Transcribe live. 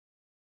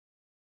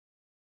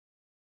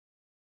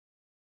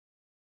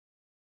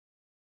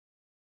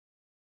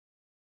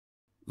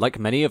Like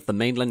many of the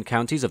mainland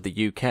counties of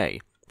the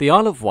UK, the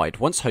Isle of Wight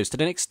once hosted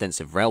an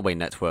extensive railway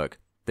network.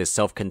 This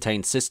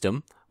self-contained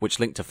system, which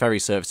linked to ferry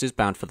services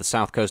bound for the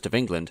south coast of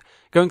England,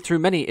 going through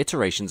many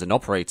iterations and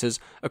operators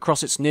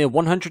across its near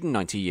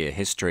 190-year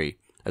history,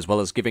 as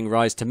well as giving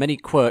rise to many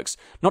quirks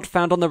not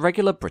found on the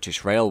regular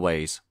British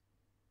railways.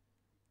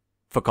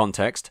 For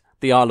context,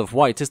 the Isle of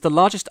Wight is the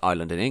largest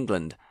island in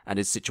England, and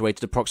is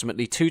situated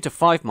approximately 2 to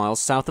 5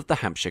 miles south of the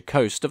Hampshire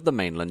coast of the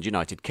mainland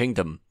United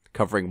Kingdom,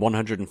 covering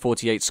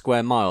 148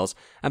 square miles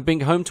and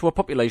being home to a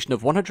population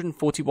of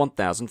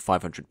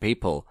 141,500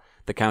 people,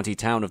 the county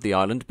town of the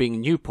island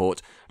being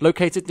Newport,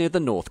 located near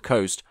the north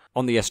coast,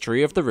 on the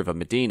estuary of the River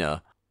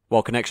Medina,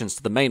 while connections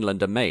to the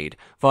mainland are made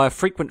via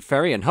frequent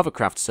ferry and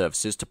hovercraft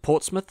services to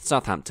Portsmouth,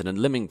 Southampton and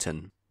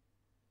Lymington.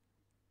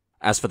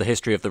 As for the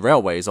history of the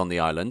railways on the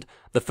island,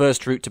 the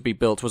first route to be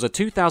built was a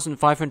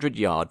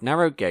 2,500-yard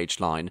narrow-gauge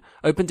line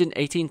opened in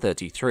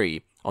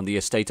 1833 on the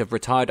estate of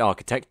retired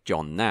architect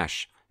John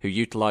Nash, who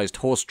utilised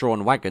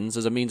horse-drawn wagons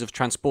as a means of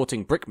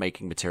transporting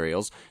brickmaking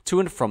materials to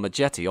and from a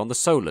jetty on the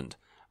Solent,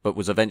 but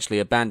was eventually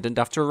abandoned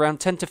after around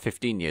 10 to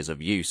 15 years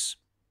of use.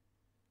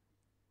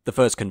 The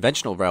first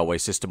conventional railway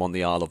system on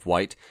the Isle of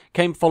Wight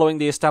came following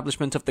the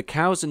establishment of the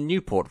Cowes and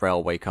Newport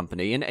Railway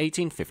Company in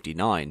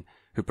 1859,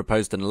 who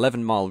proposed an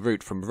 11-mile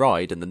route from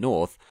Ryde in the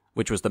north,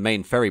 which was the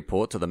main ferry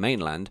port to the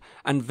mainland,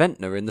 and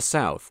Ventnor in the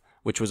south,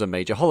 which was a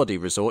major holiday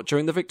resort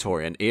during the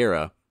Victorian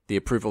era, the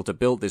approval to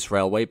build this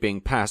railway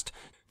being passed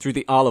through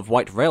the Isle of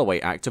Wight Railway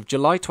Act of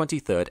July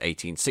 23,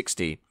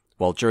 1860,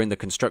 while during the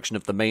construction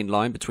of the main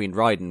line between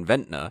Ryde and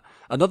Ventnor,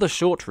 another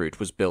short route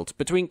was built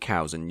between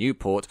Cowes and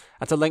Newport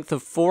at a length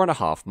of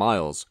 4.5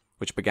 miles,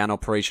 which began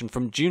operation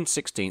from June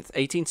 16,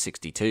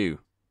 1862.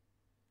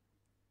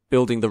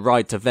 Building the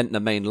Ryde to Ventnor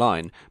main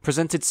line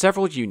presented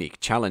several unique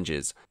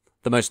challenges,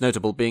 the most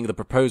notable being the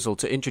proposal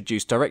to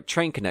introduce direct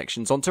train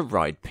connections onto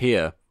Ryde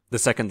Pier, the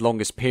second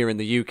longest pier in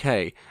the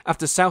UK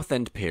after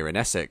Southend Pier in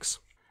Essex,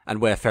 and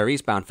where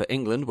ferries bound for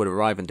England would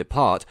arrive and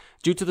depart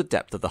due to the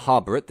depth of the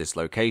harbour at this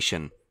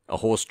location, a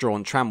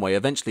horse-drawn tramway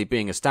eventually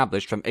being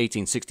established from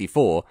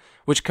 1864,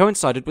 which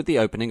coincided with the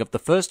opening of the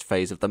first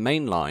phase of the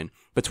main line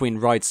between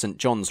Ryde St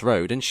John's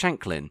Road and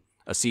Shanklin,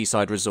 a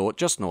seaside resort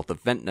just north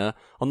of Ventnor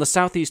on the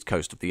southeast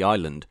coast of the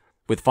island,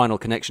 with final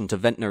connection to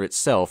Ventnor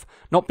itself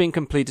not being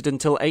completed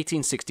until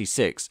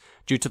 1866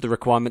 due to the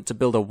requirement to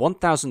build a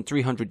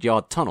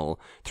 1,300-yard tunnel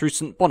through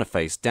St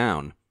Boniface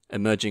Down,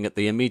 emerging at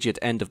the immediate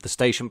end of the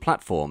station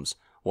platforms,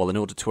 while in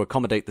order to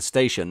accommodate the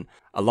station,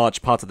 a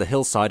large part of the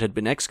hillside had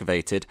been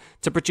excavated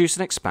to produce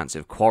an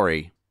expansive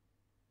quarry.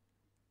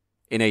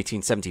 In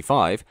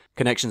 1875,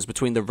 connections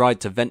between the Ryde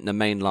to Ventnor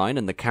main line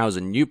and the Cowes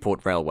and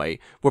Newport Railway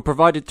were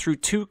provided through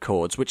two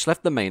chords which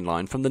left the main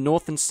line from the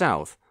north and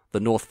south, the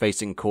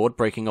north-facing chord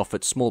breaking off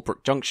at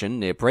Smallbrook Junction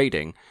near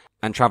Brading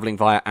and travelling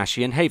via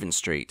Ashy and Haven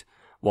Street,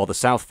 while the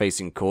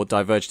south-facing chord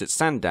diverged at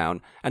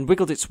Sandown and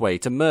wiggled its way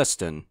to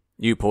Merston,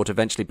 Newport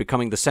eventually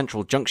becoming the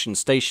central junction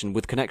station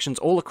with connections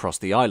all across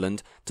the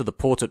island to the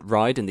port at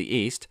Ryde in the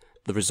east,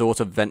 the resort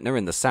of Ventnor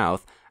in the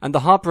south, and the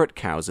harbour at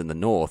Cowes in the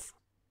north.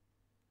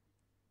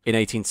 In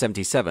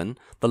 1877,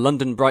 the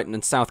London, Brighton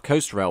and South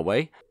Coast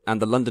Railway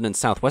and the London and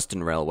South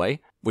Western Railway,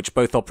 which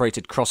both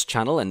operated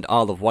cross-channel and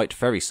Isle of Wight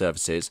ferry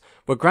services,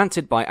 were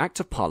granted by Act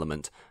of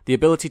Parliament the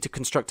ability to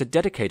construct a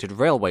dedicated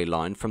railway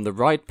line from the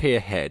Ryde Pier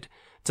Head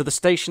to the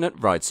station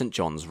at Ryde St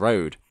John's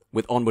Road,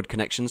 with onward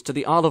connections to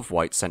the Isle of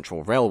Wight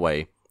Central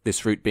Railway,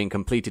 this route being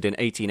completed in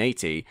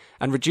 1880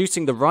 and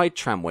reducing the Ryde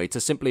tramway to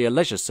simply a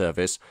leisure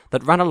service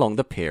that ran along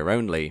the pier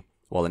only,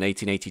 while in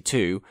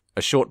 1882,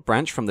 a short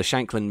branch from the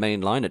Shanklin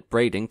main line at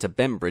Brading to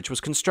Bembridge was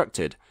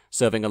constructed,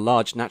 serving a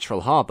large natural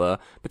harbour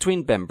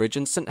between Bembridge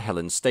and St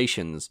Helens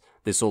stations,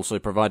 this also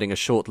providing a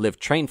short-lived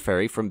train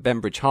ferry from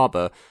Bembridge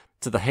Harbour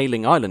to the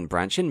Hayling Island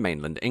branch in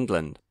mainland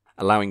England,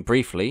 allowing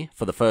briefly,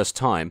 for the first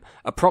time,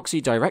 a proxy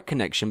direct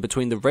connection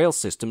between the rail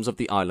systems of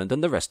the island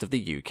and the rest of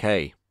the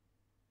UK.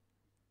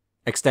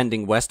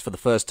 Extending west for the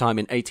first time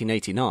in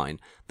 1889,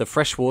 the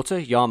Freshwater,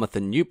 Yarmouth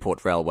and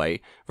Newport Railway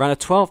ran a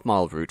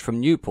 12-mile route from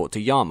Newport to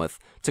Yarmouth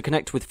to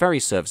connect with ferry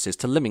services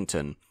to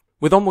Lymington,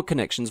 with onward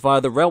connections via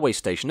the railway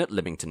station at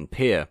Lymington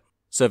Pier,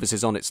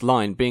 services on its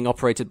line being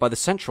operated by the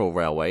Central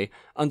Railway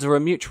under a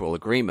mutual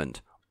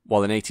agreement,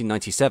 while in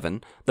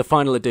 1897, the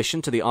final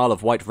addition to the Isle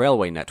of Wight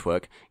railway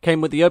network came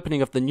with the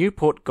opening of the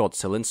Newport,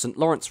 Godsill and St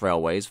Lawrence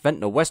Railway's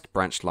Ventnor West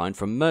branch line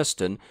from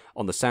Merston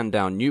on the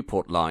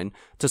Sandown-Newport line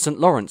to St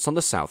Lawrence on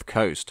the south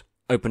coast,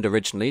 opened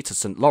originally to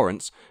St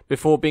Lawrence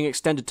before being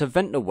extended to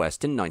Ventnor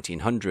West in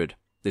 1900,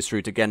 this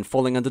route again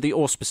falling under the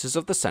auspices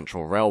of the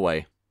Central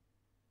Railway.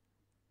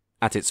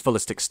 At its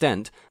fullest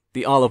extent,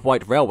 the Isle of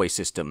Wight railway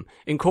system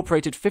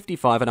incorporated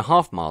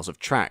 55.5 miles of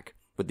track,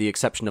 with the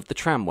exception of the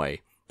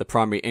tramway, the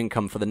primary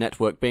income for the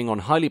network being on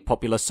highly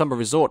popular summer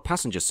resort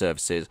passenger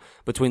services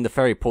between the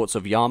ferry ports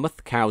of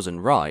Yarmouth, Cowes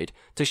and Ryde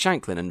to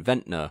Shanklin and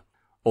Ventnor,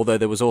 although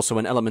there was also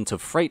an element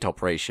of freight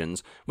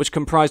operations which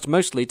comprised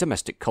mostly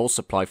domestic coal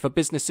supply for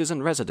businesses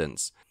and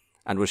residents,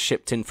 and was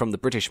shipped in from the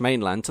British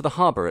mainland to the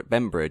harbour at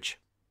Bembridge.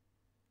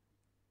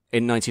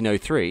 In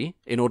 1903,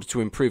 in order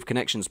to improve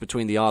connections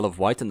between the Isle of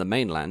Wight and the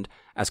mainland,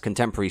 as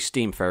contemporary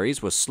steam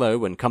ferries were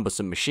slow and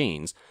cumbersome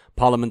machines,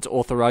 Parliament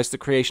authorised the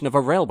creation of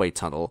a railway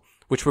tunnel,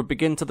 which would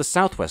begin to the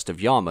southwest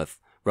of Yarmouth,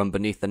 run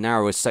beneath the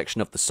narrowest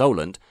section of the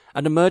Solent,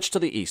 and emerge to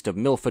the east of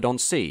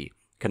Milford-on-Sea,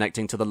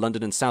 connecting to the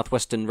London and South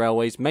Western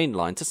Railway's main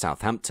line to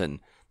Southampton,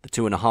 the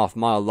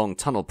 2.5-mile-long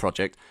tunnel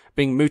project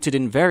being mooted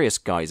in various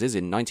guises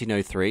in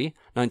 1903,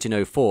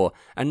 1904,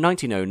 and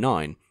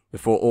 1909,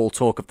 before all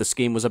talk of the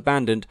scheme was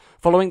abandoned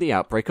following the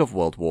outbreak of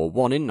World War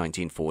I in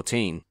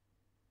 1914.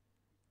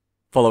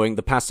 Following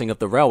the passing of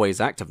the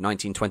Railways Act of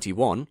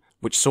 1921,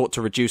 which sought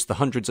to reduce the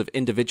hundreds of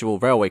individual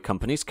railway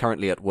companies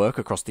currently at work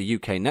across the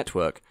UK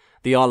network,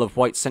 the Isle of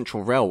Wight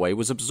Central Railway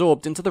was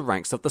absorbed into the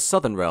ranks of the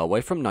Southern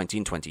Railway from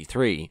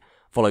 1923,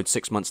 followed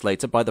 6 months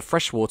later by the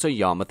Freshwater,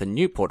 Yarmouth and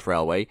Newport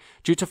Railway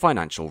due to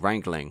financial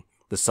wrangling.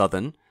 The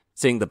Southern,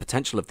 seeing the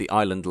potential of the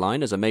Island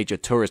Line as a major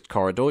tourist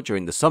corridor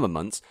during the summer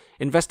months,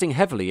 investing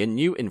heavily in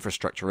new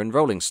infrastructure and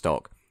rolling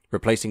stock,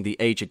 replacing the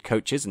aged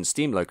coaches and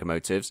steam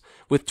locomotives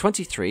with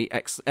 23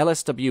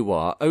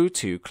 ex-LSWR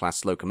O2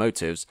 class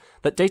locomotives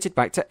that dated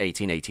back to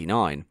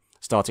 1889,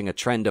 starting a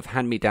trend of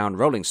hand-me-down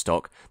rolling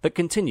stock that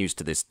continues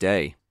to this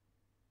day.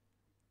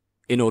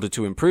 In order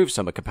to improve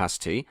summer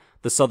capacity,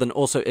 the Southern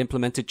also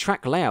implemented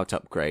track layout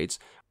upgrades,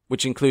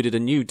 which included a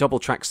new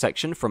double-track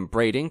section from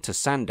Brading to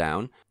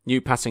Sandown,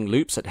 new passing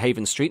loops at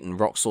Haven Street and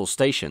Wroxall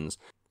stations,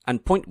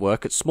 and point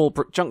work at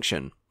Smallbrook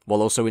Junction,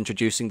 while also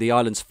introducing the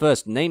island's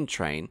first named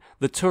train,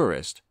 the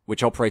Tourist,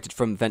 which operated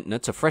from Ventnor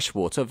to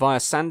Freshwater via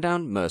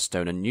Sandown,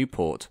 Murstone and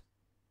Newport.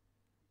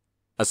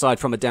 Aside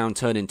from a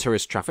downturn in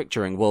tourist traffic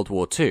during World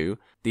War II,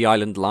 the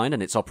Island Line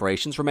and its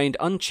operations remained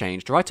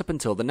unchanged right up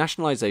until the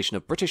nationalisation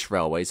of British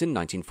Railways in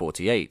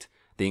 1948,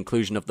 the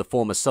inclusion of the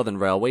former Southern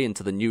Railway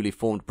into the newly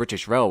formed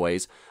British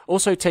Railways,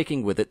 also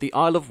taking with it the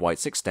Isle of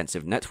Wight's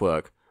extensive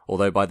network,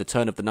 although by the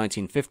turn of the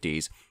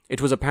 1950s,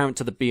 it was apparent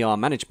to the BR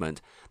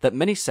management that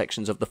many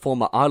sections of the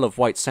former Isle of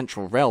Wight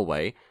Central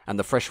Railway and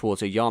the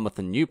Freshwater, Yarmouth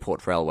and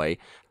Newport Railway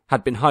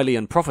had been highly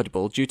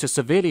unprofitable due to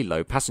severely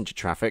low passenger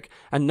traffic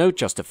and no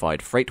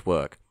justified freight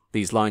work,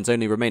 these lines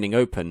only remaining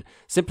open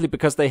simply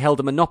because they held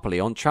a monopoly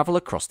on travel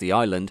across the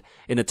island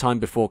in a time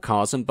before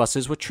cars and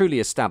buses were truly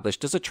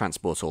established as a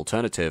transport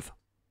alternative.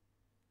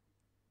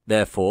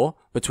 Therefore,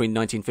 between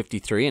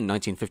 1953 and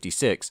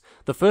 1956,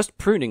 the first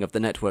pruning of the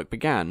network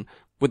began,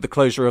 with the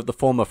closure of the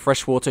former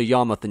Freshwater,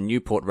 Yarmouth and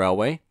Newport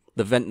Railway,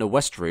 the Ventnor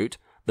West route,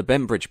 the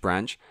Bembridge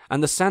branch,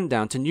 and the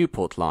Sandown to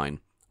Newport line,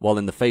 while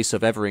in the face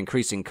of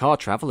ever-increasing car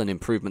travel and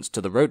improvements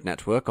to the road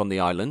network on the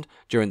island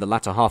during the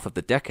latter half of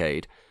the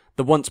decade,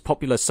 the once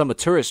popular summer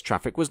tourist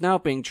traffic was now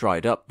being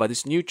dried up by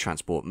this new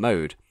transport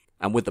mode,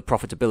 and with the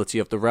profitability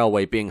of the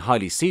railway being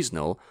highly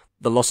seasonal,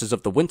 the losses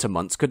of the winter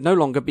months could no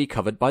longer be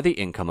covered by the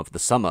income of the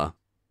summer.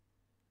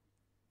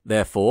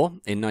 Therefore,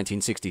 in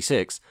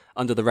 1966,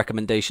 under the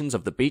recommendations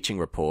of the Beeching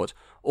Report,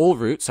 all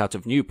routes out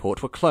of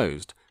Newport were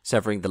closed,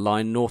 severing the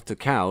line north to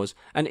Cowes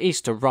and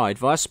east to Ryde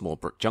via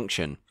Smallbrook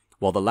Junction,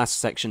 while the last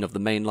section of the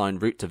main line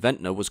route to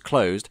Ventnor was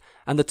closed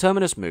and the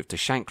terminus moved to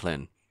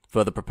Shanklin,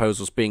 further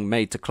proposals being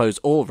made to close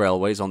all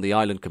railways on the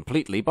island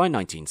completely by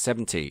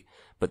 1970,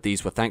 but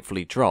these were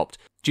thankfully dropped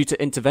due to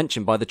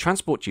intervention by the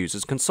Transport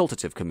Users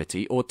Consultative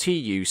Committee, or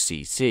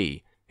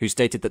TUCC, who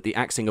stated that the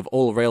axing of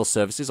all rail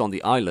services on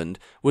the island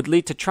would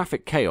lead to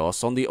traffic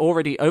chaos on the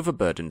already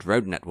overburdened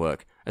road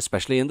network,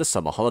 especially in the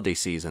summer holiday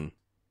season.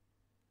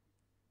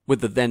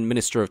 With the then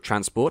Minister of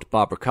Transport,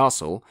 Barbara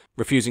Castle,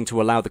 refusing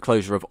to allow the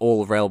closure of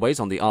all railways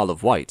on the Isle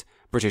of Wight,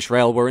 British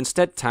Rail were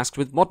instead tasked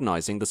with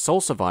modernising the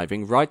sole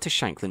surviving Ryde to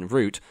Shanklin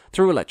route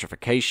through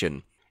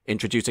electrification,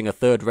 introducing a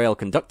third rail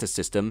conductor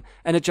system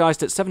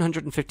energised at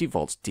 750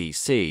 volts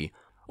DC,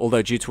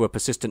 although due to a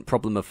persistent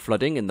problem of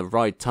flooding in the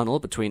Ryde Tunnel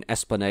between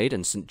Esplanade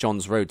and St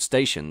John's Road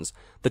stations,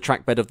 the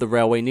trackbed of the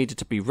railway needed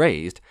to be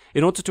raised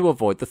in order to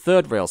avoid the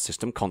third rail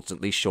system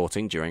constantly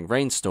shorting during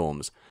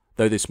rainstorms,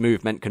 though this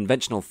move meant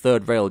conventional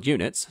third rail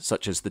units,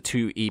 such as the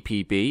 2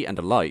 EPB and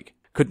alike,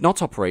 could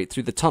not operate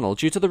through the tunnel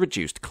due to the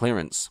reduced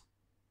clearance.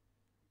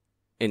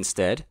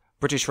 Instead,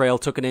 British Rail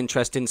took an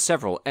interest in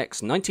several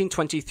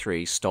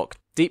ex-1923 stock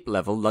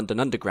deep-level London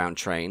Underground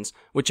trains,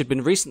 which had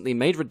been recently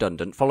made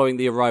redundant following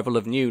the arrival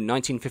of new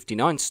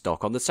 1959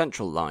 stock on the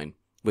Central line,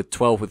 with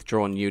 12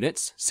 withdrawn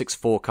units, 6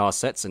 4-car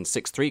sets and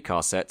 6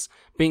 3-car sets,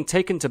 being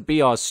taken to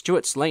BR's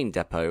Stewart's Lane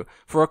depot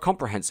for a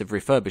comprehensive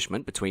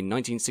refurbishment between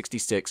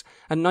 1966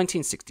 and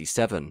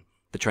 1967,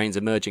 the trains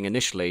emerging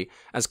initially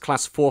as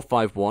Class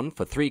 451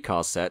 for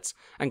 3-car sets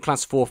and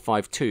Class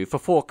 452 for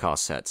 4-car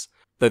sets,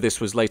 though this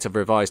was later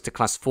revised to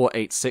Class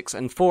 486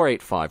 and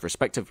 485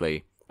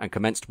 respectively, and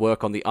commenced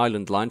work on the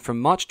Island Line from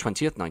March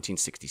 20,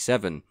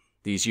 1967,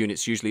 these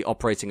units usually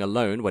operating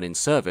alone when in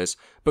service,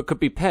 but could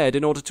be paired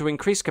in order to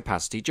increase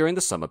capacity during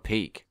the summer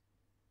peak.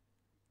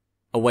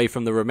 Away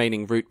from the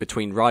remaining route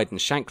between Ryde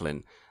and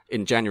Shanklin,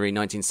 in January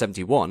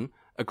 1971,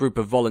 a group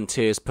of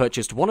volunteers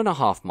purchased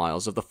 1.5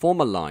 miles of the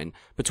former line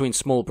between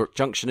Smallbrook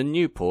Junction and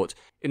Newport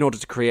in order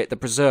to create the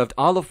preserved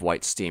Isle of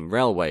Wight Steam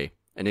Railway,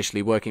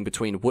 initially working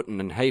between Wootton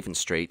and Haven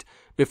Street,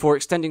 before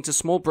extending to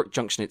Smallbrook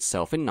Junction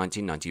itself in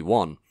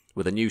 1991,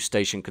 with a new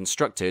station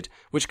constructed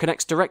which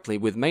connects directly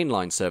with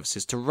mainline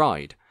services to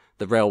Ryde,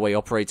 the railway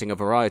operating a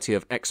variety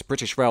of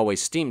ex-British Railway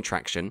steam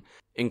traction,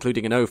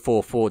 including an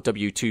 044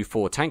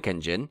 W24 tank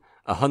engine,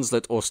 a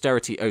Hunslet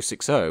Austerity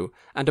 060,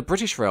 and a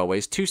British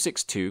Railways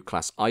 262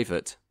 Class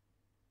Ivet.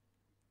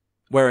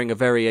 Wearing a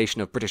variation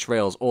of British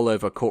Rail's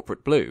all-over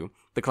corporate blue,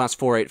 the Class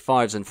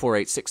 485s and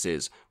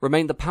 486s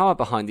remained the power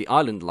behind the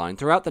Island Line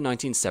throughout the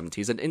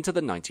 1970s and into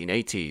the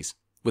 1980s,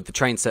 with the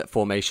train set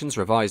formations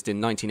revised in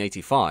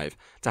 1985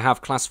 to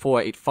have Class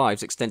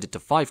 485s extended to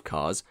 5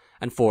 cars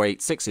and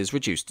 486s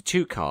reduced to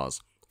 2 cars,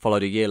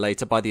 followed a year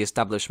later by the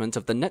establishment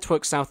of the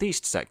Network South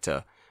East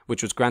sector,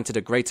 which was granted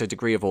a greater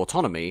degree of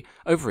autonomy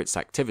over its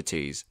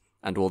activities,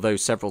 and although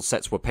several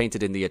sets were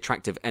painted in the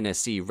attractive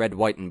NSE red,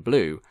 white and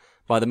blue,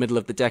 by the middle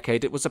of the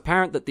decade it was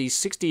apparent that these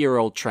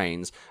 60-year-old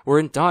trains were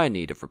in dire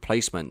need of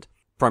replacement,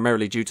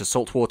 primarily due to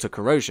saltwater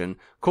corrosion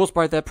caused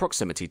by their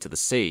proximity to the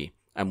sea,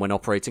 and when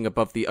operating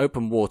above the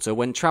open water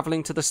when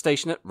travelling to the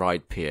station at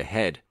Ryde Pier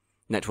Head.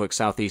 Network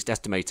South East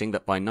estimating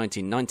that by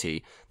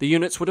 1990 the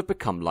units would have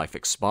become life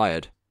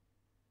expired.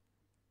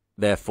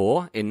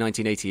 Therefore, in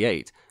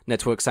 1988,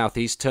 Network South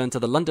East turned to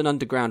the London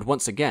Underground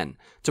once again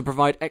to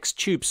provide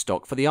ex-tube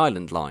stock for the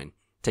Island Line,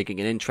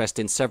 taking an interest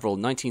in several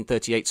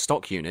 1938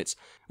 stock units,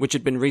 which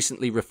had been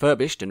recently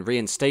refurbished and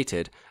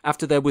reinstated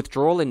after their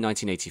withdrawal in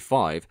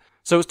 1985,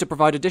 so as to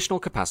provide additional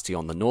capacity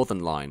on the Northern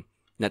Line.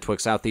 Network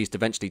South East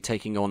eventually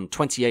taking on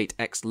 28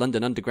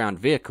 ex-London Underground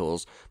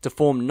vehicles to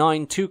form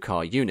 9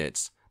 two-car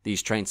units,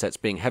 these train sets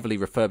being heavily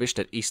refurbished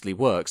at Eastleigh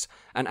Works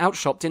and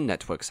outshopped in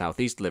Network South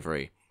East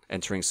livery,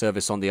 entering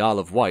service on the Isle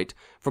of Wight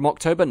from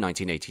October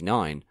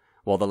 1989,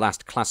 while the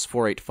last Class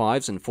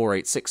 485s and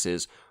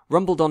 486s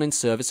rumbled on in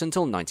service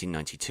until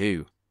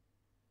 1992.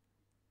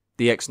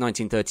 The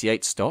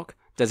ex-1938 stock,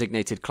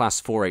 designated Class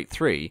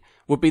 483,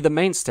 would be the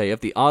mainstay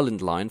of the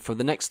Island Line for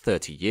the next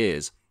 30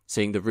 years,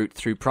 seeing the route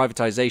through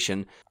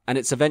privatisation and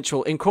its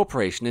eventual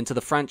incorporation into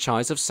the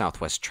franchise of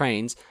South West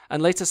Trains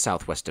and later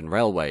South Western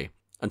Railway,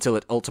 until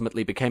it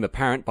ultimately became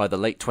apparent by the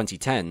late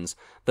 2010s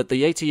that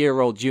the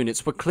 80-year-old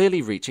units were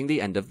clearly reaching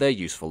the end of their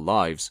useful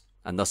lives,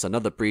 and thus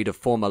another breed of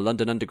former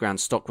London Underground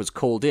stock was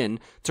called in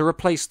to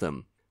replace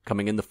them,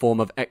 coming in the form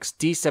of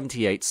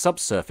ex-D78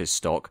 subsurface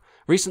stock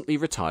recently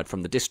retired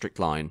from the District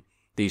Line,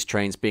 these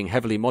trains being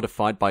heavily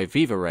modified by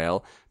Viva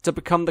Rail to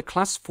become the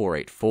Class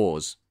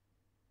 484s.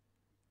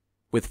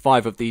 With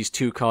 5 of these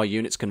two-car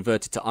units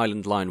converted to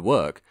Island Line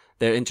work,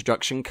 their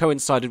introduction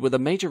coincided with a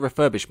major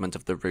refurbishment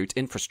of the route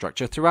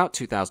infrastructure throughout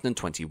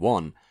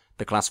 2021,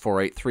 the Class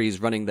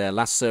 483s running their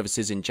last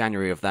services in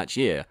January of that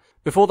year,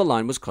 before the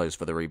line was closed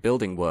for the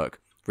rebuilding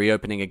work,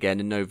 reopening again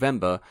in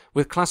November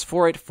with Class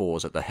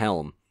 484s at the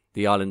helm.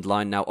 The Island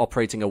Line now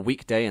operating a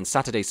weekday and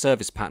Saturday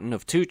service pattern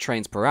of 2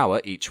 trains per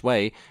hour each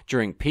way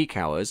during peak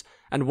hours,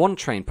 and 1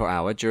 train per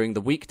hour during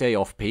the weekday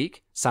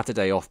off-peak,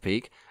 Saturday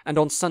off-peak, and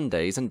on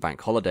Sundays and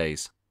bank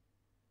holidays.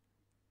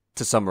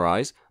 To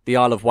summarise, the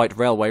Isle of Wight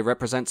Railway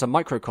represents a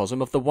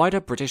microcosm of the wider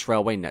British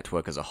railway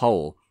network as a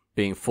whole,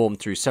 being formed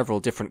through several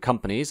different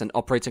companies and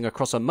operating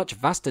across a much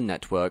vaster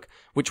network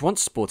which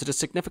once sported a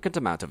significant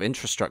amount of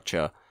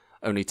infrastructure,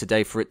 only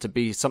today for it to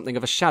be something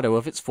of a shadow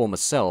of its former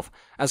self,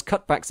 as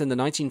cutbacks in the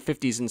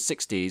 1950s and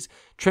 60s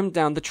trimmed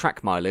down the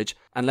track mileage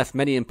and left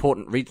many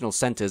important regional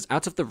centres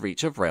out of the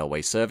reach of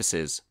railway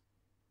services.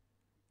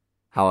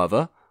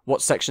 However,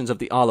 what sections of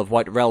the Isle of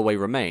Wight Railway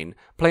remain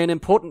play an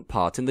important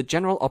part in the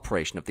general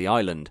operation of the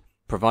island,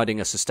 providing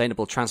a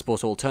sustainable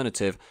transport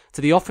alternative to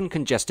the often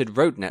congested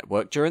road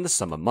network during the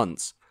summer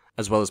months,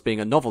 as well as being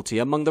a novelty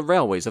among the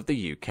railways of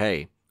the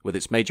UK, with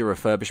its major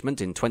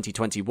refurbishment in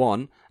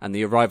 2021 and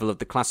the arrival of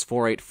the Class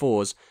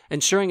 484s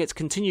ensuring its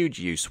continued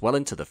use well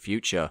into the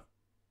future.